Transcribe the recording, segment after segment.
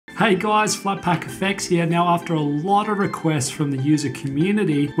Hey guys, Flatpak Effects here. Now after a lot of requests from the user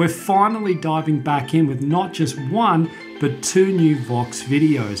community, we're finally diving back in with not just one, but two new VOX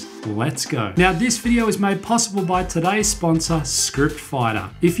videos. Let's go. Now this video is made possible by today's sponsor, Script Fighter.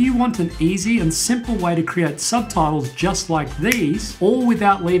 If you want an easy and simple way to create subtitles just like these, all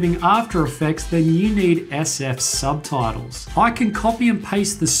without leaving After Effects, then you need SF Subtitles. I can copy and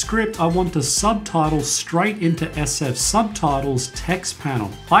paste the script I want to subtitle straight into SF Subtitles text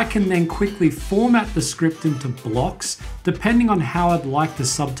panel. I can then quickly format the script into blocks, depending on how I'd like the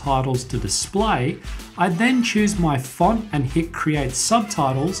subtitles to display. I then choose my font and hit Create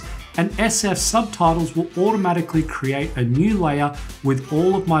Subtitles, and SF Subtitles will automatically create a new layer with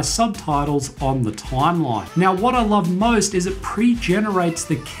all of my subtitles on the timeline. Now what I love most is it pre-generates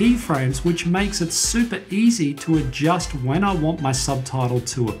the keyframes, which makes it super easy to adjust when I want my subtitle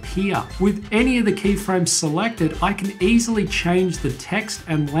to appear. With any of the keyframes selected, I can easily change the text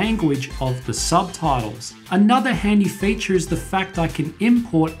and language of the subtitles. Another handy feature is the fact I can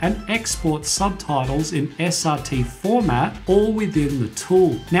import and export subtitles in SRT format all within the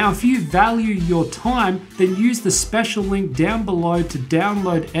tool. Now if you value your time, then use the special link down below to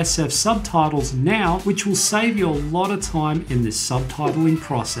download SF Subtitles now, which will save you a lot of time in this subtitling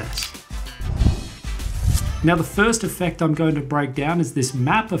process. Now the first effect I'm going to break down is this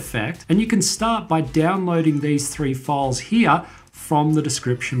map effect, and you can start by downloading these three files here from the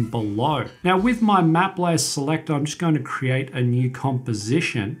description below. Now with my map layer selected, I'm just going to create a new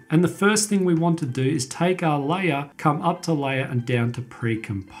composition. And the first thing we want to do is take our layer, come up to layer and down to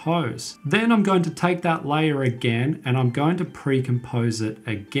pre-compose. Then I'm going to take that layer again and I'm going to pre-compose it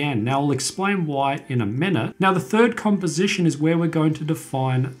again. Now I'll explain why in a minute. Now the third composition is where we're going to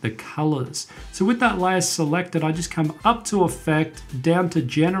define the colors. So with that layer selected, I just come up to effect, down to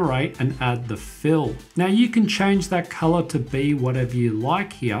generate and add the fill. Now you can change that color to be whatever you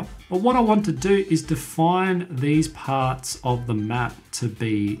like here, but what I want to do is define these parts of the map to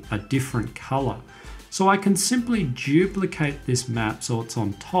be a different color. So I can simply duplicate this map so it's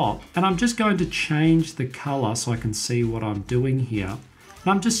on top, and I'm just going to change the color so I can see what I'm doing here. And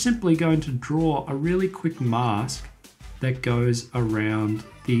I'm just simply going to draw a really quick mask that goes around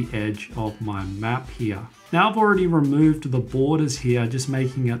the edge of my map here. Now I've already removed the borders here, just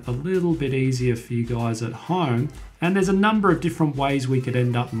making it a little bit easier for you guys at home. And there's a number of different ways we could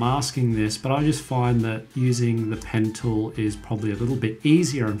end up masking this, but I just find that using the pen tool is probably a little bit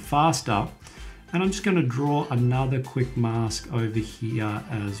easier and faster. And I'm just going to draw another quick mask over here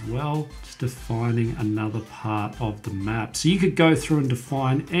as well, just defining another part of the map. So you could go through and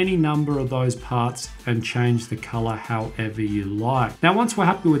define any number of those parts and change the color however you like. Now, once we're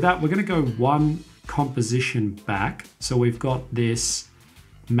happy with that, we're going to go one composition back. So we've got this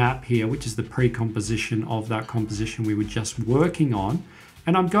map here, which is the pre-composition of that composition we were just working on.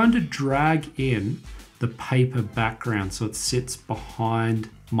 And I'm going to drag in the paper background so it sits behind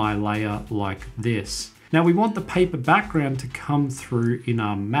my layer like this. Now we want the paper background to come through in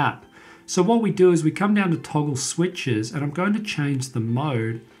our map. So what we do is we come down to toggle switches, and I'm going to change the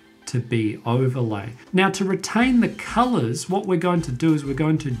mode to be overlay. Now to retain the colors, what we're going to do is we're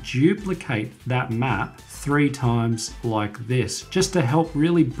going to duplicate that map 3 times like this, just to help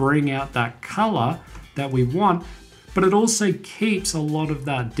really bring out that color that we want, but it also keeps a lot of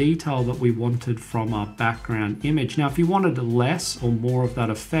that detail that we wanted from our background image. Now, if you wanted less or more of that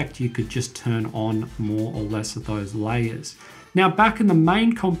effect, you could just turn on more or less of those layers. Now, back in the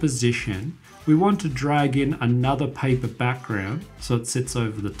main composition, we want to drag in another paper background so it sits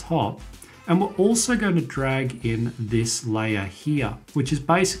over the top. And we're also going to drag in this layer here, which is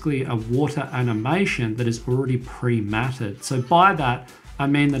basically a water animation that is already pre-matted. So by that, I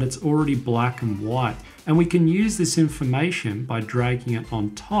mean that it's already black and white. And we can use this information by dragging it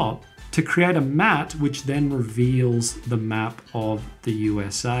on top to create a matte, which then reveals the map of the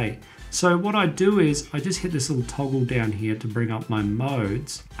USA. So what I do is I just hit this little toggle down here to bring up my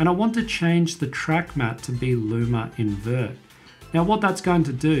modes, and I want to change the track matte to be Luma Invert. Now what that's going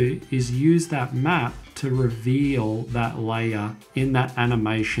to do is use that map to reveal that layer in that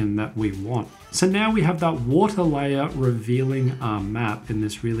animation that we want. So now we have that water layer revealing our map in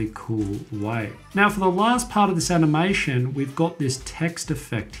this really cool way. Now for the last part of this animation, we've got this text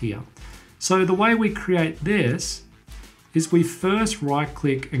effect here. So the way we create this is we first right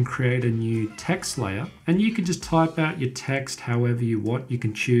click and create a new text layer, and you can just type out your text however you want. You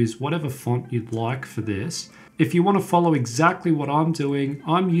can choose whatever font you'd like for this. If you want to follow exactly what I'm doing,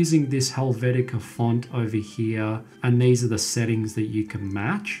 I'm using this Helvetica font over here, and these are the settings that you can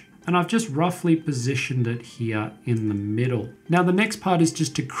match. And I've just roughly positioned it here in the middle. Now the next part is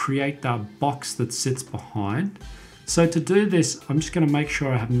just to create that box that sits behind. So to do this, I'm just going to make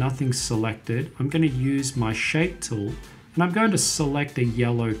sure I have nothing selected. I'm going to use my shape tool and I'm going to select a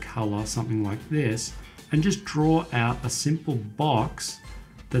yellow color, something like this, and just draw out a simple box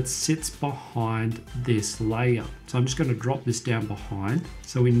that sits behind this layer. So I'm just going to drop this down behind.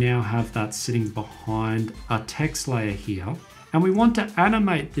 So we now have that sitting behind a text layer here. And we want to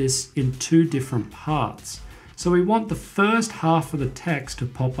animate this in two different parts. So we want the first half of the text to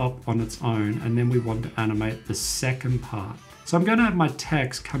pop up on its own, and then we want to animate the second part. So I'm going to have my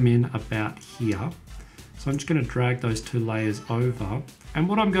text come in about here. So I'm just going to drag those two layers over. And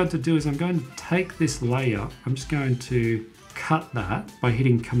what I'm going to do is I'm going to take this layer, I'm just going to cut that by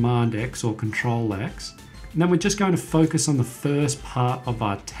hitting Command X or Control X. And then we're just going to focus on the first part of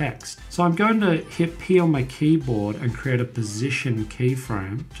our text. So I'm going to hit P on my keyboard and create a position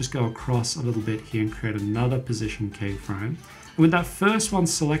keyframe. Just go across a little bit here and create another position keyframe. And with that first one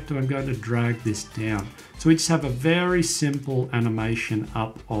selected, I'm going to drag this down. So we just have a very simple animation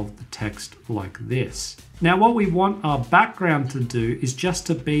up of the text like this. Now what we want our background to do is just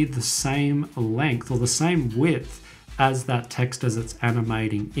to be the same length or the same width as that text as it's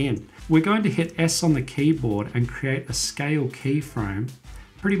animating in. We're going to hit S on the keyboard and create a scale keyframe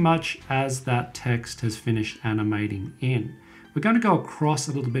pretty much as that text has finished animating in. We're going to go across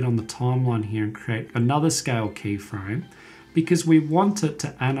a little bit on the timeline here and create another scale keyframe because we want it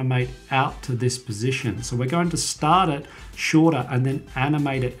to animate out to this position. So we're going to start it shorter and then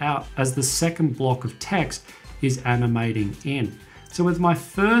animate it out as the second block of text is animating in. So with my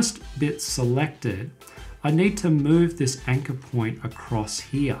first bit selected, I need to move this anchor point across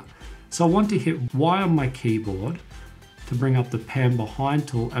here. So I want to hit Y on my keyboard to bring up the pan behind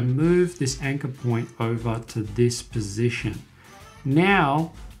tool and move this anchor point over to this position.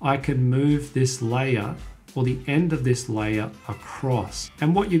 Now I can move this layer or the end of this layer across.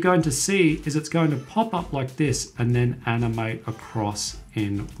 And what you're going to see is it's going to pop up like this and then animate across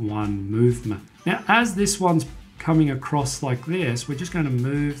in one movement. Now, as this one's coming across like this, we're just going to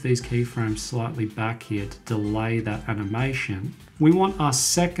move these keyframes slightly back here to delay that animation. We want our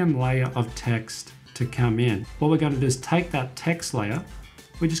second layer of text to come in. What we're going to do is take that text layer,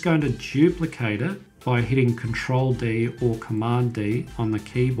 we're just going to duplicate it by hitting Control D or Command D on the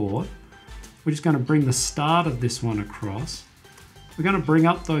keyboard. We're just going to bring the start of this one across. We're going to bring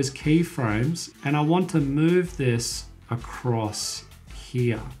up those keyframes and I want to move this across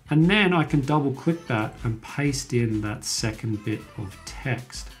here. And then I can double click that and paste in that second bit of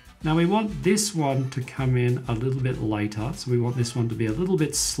text. Now we want this one to come in a little bit later. So we want this one to be a little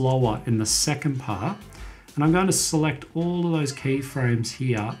bit slower in the second part. And I'm going to select all of those keyframes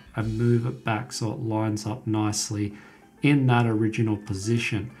here and move it back so it lines up nicely in that original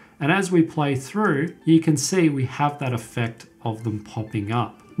position. And as we play through, you can see we have that effect of them popping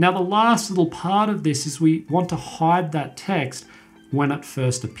up. Now the last little part of this is we want to hide that text when it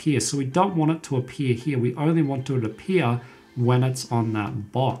first appears. So we don't want it to appear here. We only want it to appear when it's on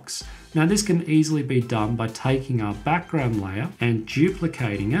that box. Now this can easily be done by taking our background layer and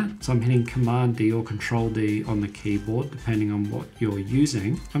duplicating it. So I'm hitting Command D or Control D on the keyboard, depending on what you're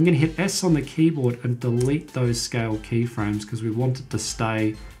using. I'm going to hit S on the keyboard and delete those scale keyframes because we want it to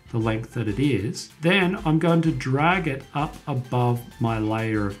stay the length that it is. Then I'm going to drag it up above my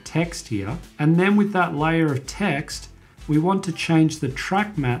layer of text here. And then with that layer of text, we want to change the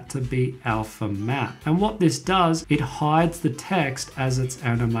track matte to be alpha matte. And what this does, it hides the text as it's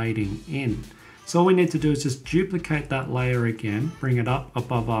animating in. So all we need to do is just duplicate that layer again, bring it up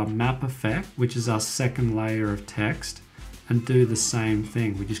above our map effect, which is our second layer of text, and do the same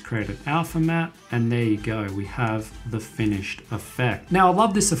thing. We just create an alpha matte and there you go, we have the finished effect. Now I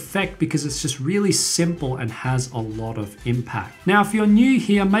love this effect because it's just really simple and has a lot of impact. Now if you're new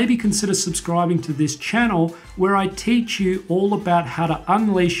here, maybe consider subscribing to this channel where I teach you all about how to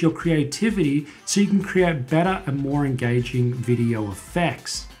unleash your creativity so you can create better and more engaging video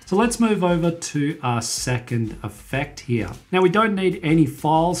effects. So let's move over to our second effect here. Now we don't need any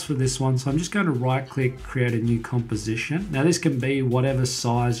files for this one, so I'm just going to right click, create a new composition. Now this can be whatever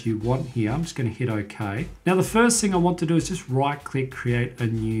size you want here. I'm just going to hit OK. Now the first thing I want to do is just right click, create a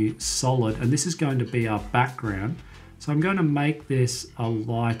new solid, and this is going to be our background. So I'm going to make this a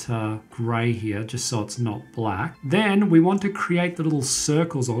lighter gray here, just so it's not black. Then we want to create the little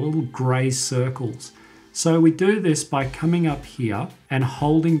circles or little gray circles. So we do this by coming up here and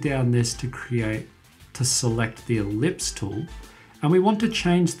holding down this to select the ellipse tool. And we want to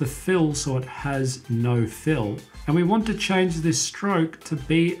change the fill so it has no fill. And we want to change this stroke to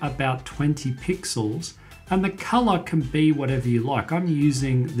be about 20 pixels. And the color can be whatever you like. I'm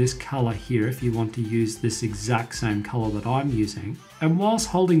using this color here if you want to use this exact same color that I'm using. And whilst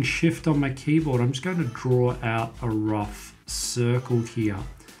holding Shift on my keyboard, I'm just going to draw out a rough circle here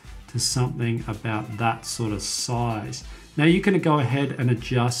to something about that sort of size. Now you can go ahead and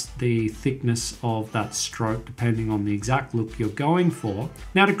adjust the thickness of that stroke depending on the exact look you're going for.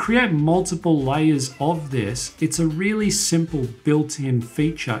 Now to create multiple layers of this, it's a really simple built-in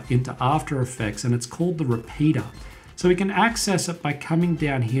feature into After Effects, and it's called the repeater. So we can access it by coming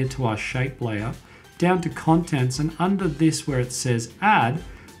down here to our shape layer, down to contents, and under this where it says add,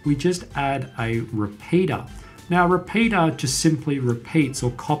 we just add a repeater. Now a repeater just simply repeats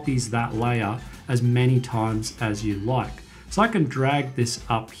or copies that layer as many times as you like. So I can drag this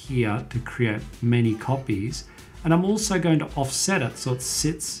up here to create many copies, and I'm also going to offset it so it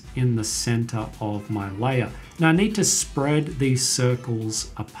sits in the center of my layer. Now I need to spread these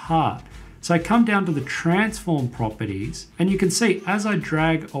circles apart. So I come down to the transform properties, and you can see as I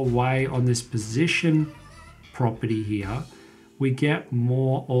drag away on this position property here, we get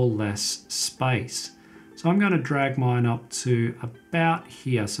more or less space. So I'm going to drag mine up to about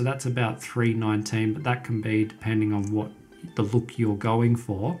here. So that's about 319, but that can be depending on what the look you're going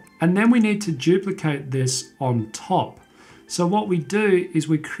for. And then we need to duplicate this on top. So what we do is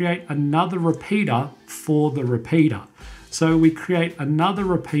we create another repeater for the repeater. So we create another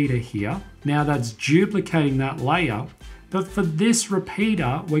repeater here. Now that's duplicating that layer, but for this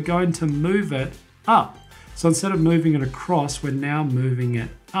repeater, we're going to move it up. So instead of moving it across, we're now moving it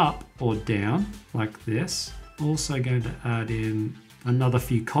up or down like this. Also going to add in another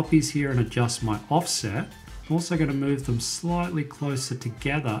few copies here and adjust my offset. I'm also going to move them slightly closer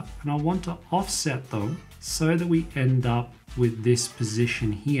together, and I want to offset them so that we end up with this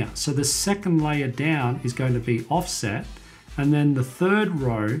position here. So the second layer down is going to be offset, and then the third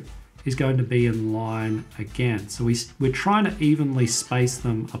row is going to be in line again. So we're trying to evenly space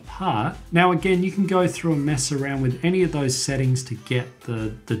them apart. Now again, you can go through and mess around with any of those settings to get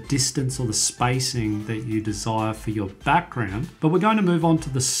the distance or the spacing that you desire for your background, but we're going to move on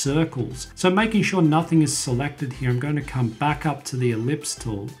to the circles. So making sure nothing is selected here, I'm going to come back up to the ellipse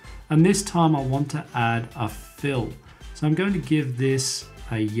tool, and this time I want to add a fill. So I'm going to give this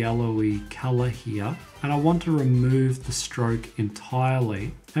a yellowy color here, and I want to remove the stroke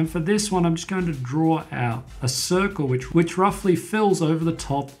entirely. And for this one, I'm just going to draw out a circle which roughly fills over the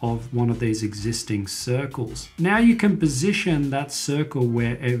top of one of these existing circles. Now you can position that circle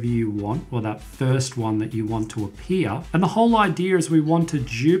wherever you want, or that first one that you want to appear. And the whole idea is we want to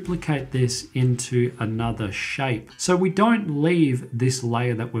duplicate this into another shape. So we don't leave this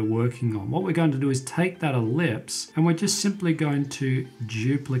layer that we're working on. What we're going to do is take that ellipse, and we're just simply going to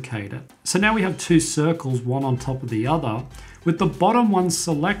duplicate it. So now we have two circles, one on top of the other. With the bottom one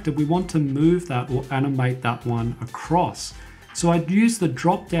selected, we want to move that or animate that one across. So I'd use the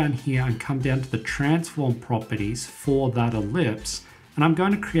drop down here and come down to the transform properties for that ellipse. And I'm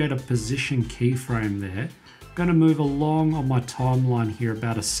going to create a position keyframe there. I'm going to move along on my timeline here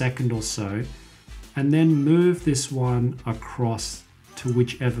about a second or so, and then move this one across to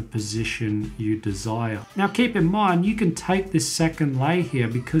whichever position you desire. Now keep in mind, you can take this second layer here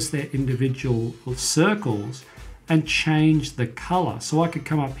because they're individual circles and change the color. So I could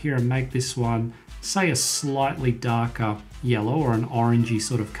come up here and make this one, say, a slightly darker yellow or an orangey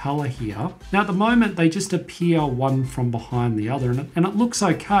sort of color here. Now at the moment, they just appear one from behind the other, and it looks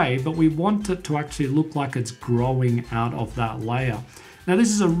okay, but we want it to actually look like it's growing out of that layer. Now this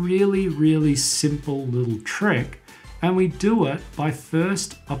is a really, really simple little trick, and we do it by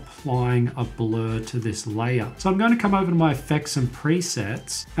first applying a blur to this layer. So I'm going to come over to my effects and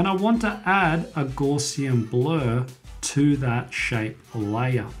presets, and I want to add a Gaussian blur to that shape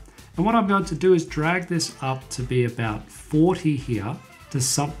layer. And what I'm going to do is drag this up to be about 40 here to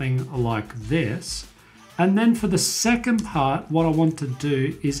something like this. And then for the second part, what I want to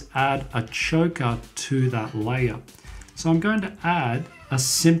do is add a choker to that layer. So I'm going to add a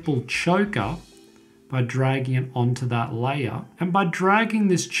simple choker by dragging it onto that layer. And by dragging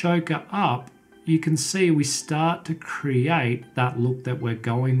this choker up, you can see we start to create that look that we're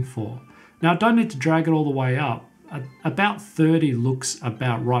going for. Now I don't need to drag it all the way up. About 30 looks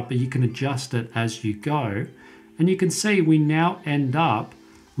about right, but you can adjust it as you go. And you can see we now end up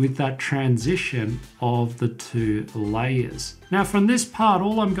with that transition of the two layers. Now from this part,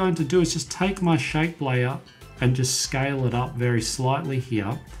 all I'm going to do is just take my shape layer and just scale it up very slightly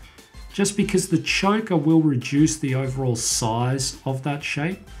here, just because the choker will reduce the overall size of that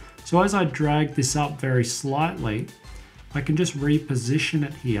shape. So as I drag this up very slightly, I can just reposition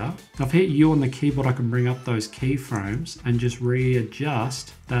it here. I've hit U on the keyboard, I can bring up those keyframes and just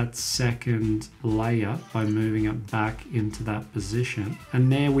readjust that second layer by moving it back into that position.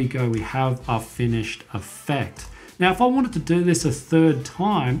 And there we go, we have our finished effect. Now, if I wanted to do this a third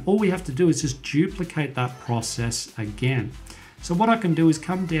time, all we have to do is just duplicate that process again. So what I can do is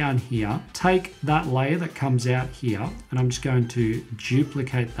come down here, take that layer that comes out here, and I'm just going to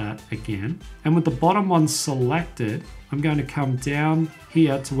duplicate that again. And with the bottom one selected, I'm going to come down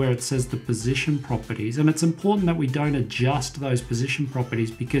here to where it says the position properties. And it's important that we don't adjust those position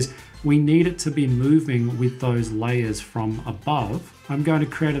properties because we need it to be moving with those layers from above. I'm going to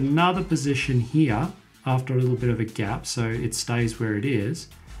create another position here after a little bit of a gap so it stays where it is.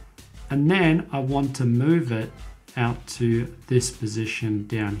 And then I want to move it out to this position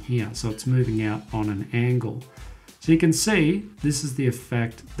down here. So it's moving out on an angle. So you can see this is the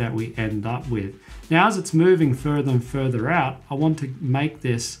effect that we end up with. Now, as it's moving further and further out, I want to make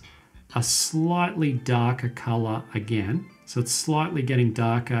this a slightly darker color again. So it's slightly getting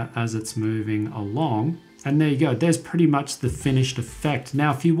darker as it's moving along. And there you go, there's pretty much the finished effect.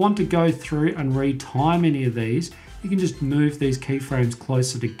 Now, if you want to go through and retime any of these, you can just move these keyframes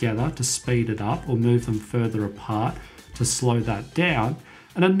closer together to speed it up or move them further apart to slow that down.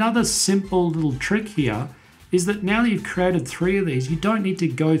 And another simple little trick here is that now that you've created 3 of these, you don't need to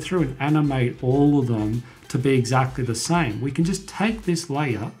go through and animate all of them to be exactly the same. We can just take this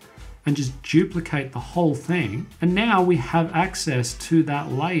layer and just duplicate the whole thing. And now we have access to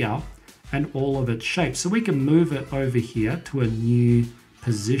that layer and all of its shapes. So we can move it over here to a new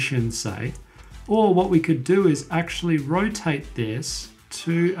position, say. Or what we could do is actually rotate this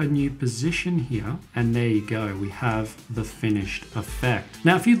to a new position here. And there you go, we have the finished effect.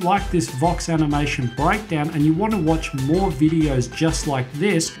 Now, if you like this Vox animation breakdown and you want to watch more videos just like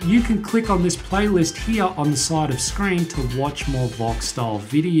this, you can click on this playlist here on the side of screen to watch more Vox style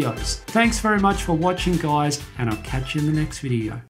videos. Thanks very much for watching, guys, and I'll catch you in the next video.